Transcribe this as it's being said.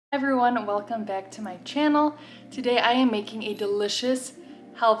Everyone, welcome back to my channel. Today I am making a delicious,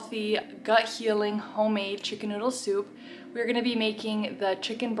 healthy, gut healing homemade chicken noodle soup. We're going to be making the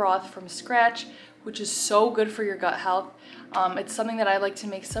chicken broth from scratch, which is so good for your gut health. It's something that I like to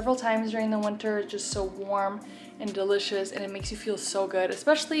make several times during the winter. It's just so warm and delicious, and it makes you feel so good,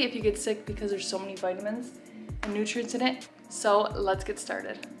 especially if you get sick because there's so many vitamins and nutrients in it. So let's get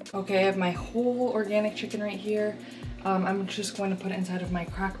started. Okay, I have my whole organic chicken right here. I'm just going to put it inside of my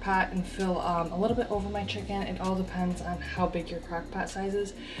crock pot and fill a little bit over my chicken. It all depends on how big your crock pot size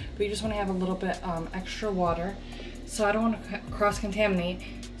is, but you just want to have a little bit extra water. So I don't want to cross-contaminate,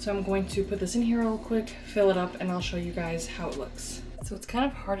 so I'm going to put this in here real quick, fill it up, and I'll show you guys how it looks. So it's kind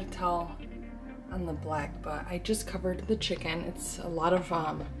of hard to tell on the black, but I just covered the chicken. It's a lot of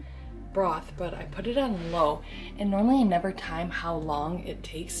broth, but I put it on low, and normally I never time how long it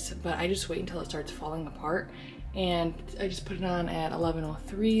takes, but I just wait until it starts falling apart. And I just put it on at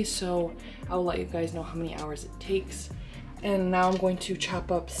 11:03, so I'll let you guys know how many hours it takes. And now I'm going to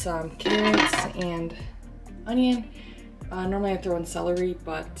chop up some carrots and onion. Normally I throw in celery,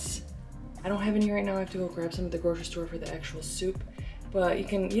 but I don't have any right now. I have to go grab some at the grocery store for the actual soup. But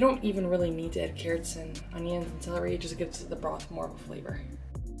you don't even really need to add carrots and onions and celery. It just gives the broth more of a flavor.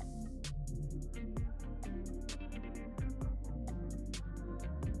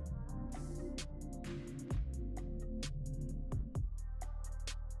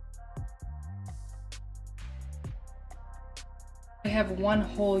 I have one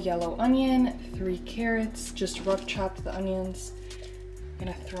whole yellow onion, 3 carrots, just rough chopped the onions. I'm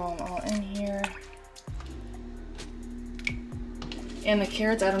gonna throw them all in here. And the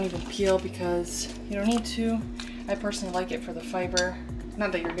carrots I don't even peel because you don't need to. I personally like it for the fiber.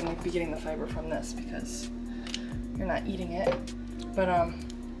 Not that you're gonna be getting the fiber from this because you're not eating it, but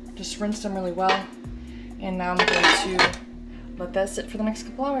just rinsed them really well. And now I'm going to let that sit for the next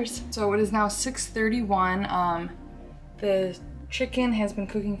couple hours. So it is now 6:31. The chicken has been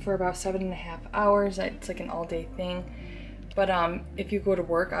cooking for about 7.5 hours. It's like an all-day thing. But if you go to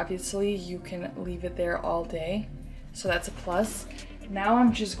work, obviously, you can leave it there all day. So that's a plus. Now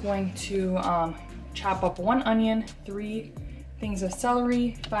I'm just going to chop up 1 onion, 3 things of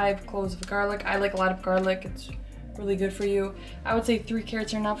celery, 5 cloves of garlic. I like a lot of garlic. It's really good for you. I would say 3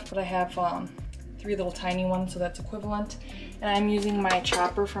 carrots are enough, but I have 3 little tiny ones, so that's equivalent. And I'm using my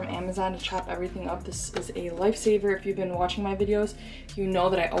chopper from Amazon to chop everything up. This is a lifesaver. If you've been watching my videos, you know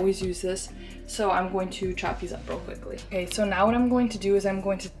that I always use this. So I'm going to chop these up real quickly. Okay, so now what I'm going to do is I'm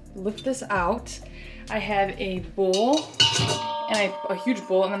going to lift this out. I have a bowl, and a huge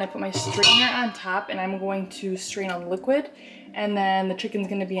bowl, and then I put my strainer on top, and I'm going to strain a liquid, and then the chicken's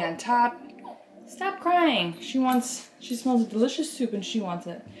gonna be on top. Stop crying. She smells delicious soup and she wants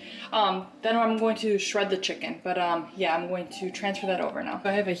it. Then I'm going to shred the chicken, but yeah, I'm going to transfer that over now.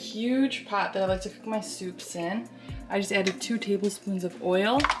 I have a huge pot that I like to cook my soups in. I just added 2 tablespoons of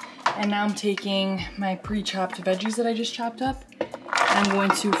oil, and now I'm taking my pre-chopped veggies that I just chopped up. I'm going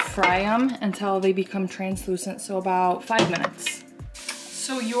to fry them until they become translucent, so about 5 minutes.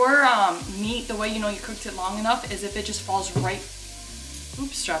 So your meat, the way you know you cooked it long enough is if it just falls right,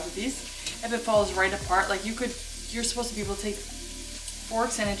 oops, dropped these. If it falls right apart, like you're supposed to be able to take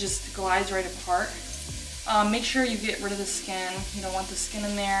forks and it just glides right apart. Make sure you get rid of the skin. You don't want the skin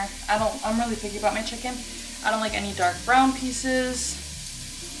in there. I'm really picky about my chicken. I don't like any dark brown pieces.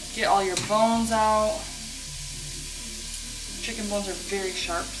 Get all your bones out. Chicken bones are very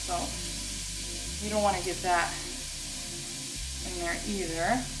sharp, so you don't want to get that in there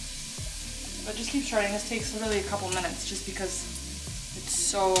either. But just keep shredding. This takes literally a couple minutes just because it's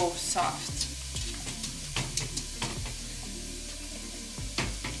so soft.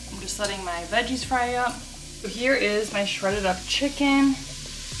 I'm just letting my veggies fry up. So here is my shredded up chicken.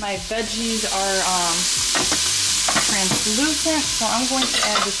 My veggies are translucent, so I'm going to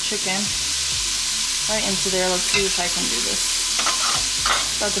add this chicken right into there. Let's see if I can do this.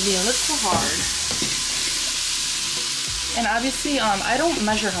 It's about to be a little hard. And obviously, I don't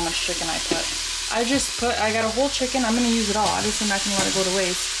measure how much chicken I put. I got a whole chicken, I'm gonna use it all. Obviously I'm not gonna let it go to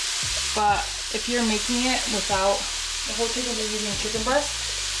waste. But if you're making it without the whole chicken, you're using chicken breast,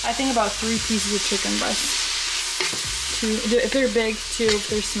 I think about 3 pieces of chicken breast. 2, if they're big, 2, if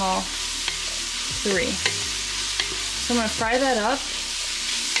they're small, 3. So I'm gonna fry that up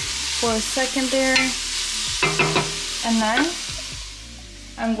for a second there. And then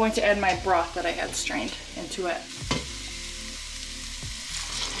I'm going to add my broth that I had strained into it.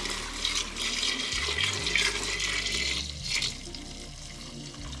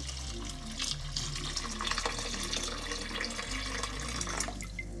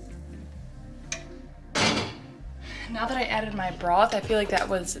 Now that I added my broth. I feel like that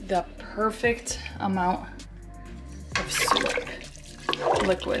was the perfect amount of soup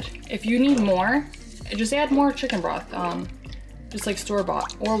liquid. If you need more, just add more chicken broth, just like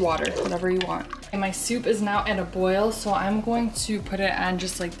store-bought, or water, whatever you want. And my soup is now at a boil, so I'm going to put it on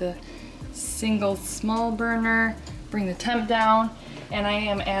just like the single small burner, bring the temp down, and I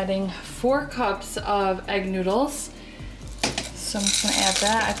am adding 4 cups of egg noodles. So I'm just gonna add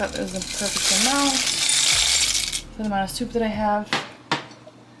that. I thought that was the perfect amount for the amount of soup that I have.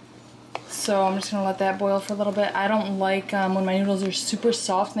 So I'm just gonna let that boil for a little bit. I don't like when my noodles are super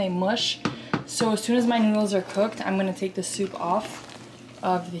soft and they mush. So as soon as my noodles are cooked, I'm gonna take the soup off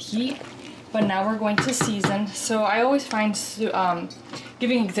of the heat. But now we're going to season. So I always find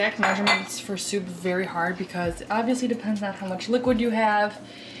giving exact measurements for soup very hard because it obviously depends on how much liquid you have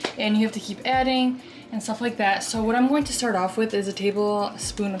and you have to keep adding and stuff like that. So what I'm going to start off with is a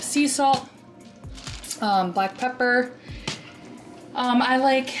tablespoon of sea salt, black pepper. I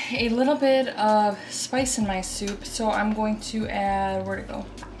like a little bit of spice in my soup, so I'm going to add, where'd it go?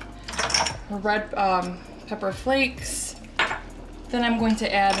 Red pepper flakes. Then I'm going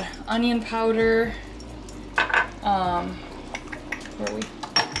to add onion powder.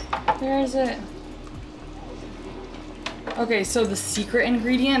 Where is it? Okay, so the secret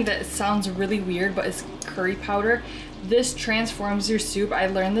ingredient that sounds really weird, but it's curry powder. This transforms your soup. I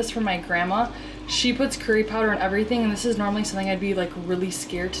learned this from my grandma. She puts curry powder in everything, and this is normally something I'd be like really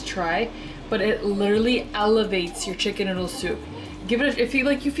scared to try, but it literally elevates your chicken noodle soup. Give it if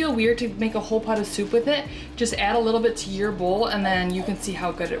you feel weird to make a whole pot of soup with it, just add a little bit to your bowl and then you can see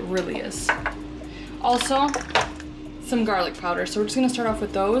how good it really is. Also, some garlic powder. So we're just gonna start off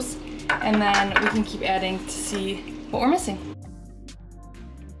with those and then we can keep adding to see what we're missing.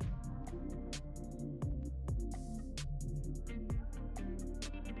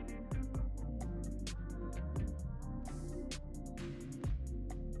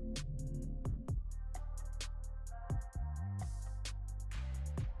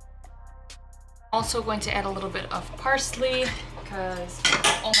 Also going to add a little bit of parsley because,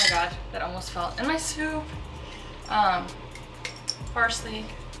 oh my god, that almost fell in my soup. Parsley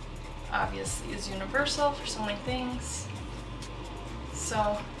obviously is universal for so many things. So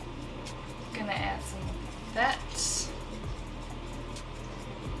I'm gonna add some of that.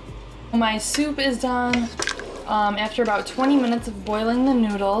 My soup is done after about 20 minutes of boiling the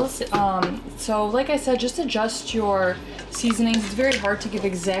noodles. So like I said, just adjust your seasonings. It's very hard to give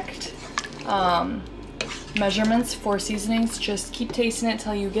exact measurements for seasonings. Just keep tasting it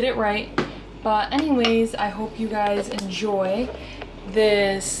till you get it right. But anyways, I hope you guys enjoy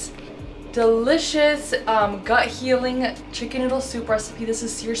this delicious gut healing chicken noodle soup recipe. This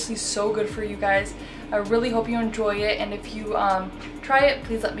is seriously so good for you guys. I really hope you enjoy it, and if you try it,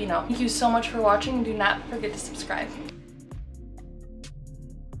 please let me know. Thank you so much for watching, and do not forget to subscribe.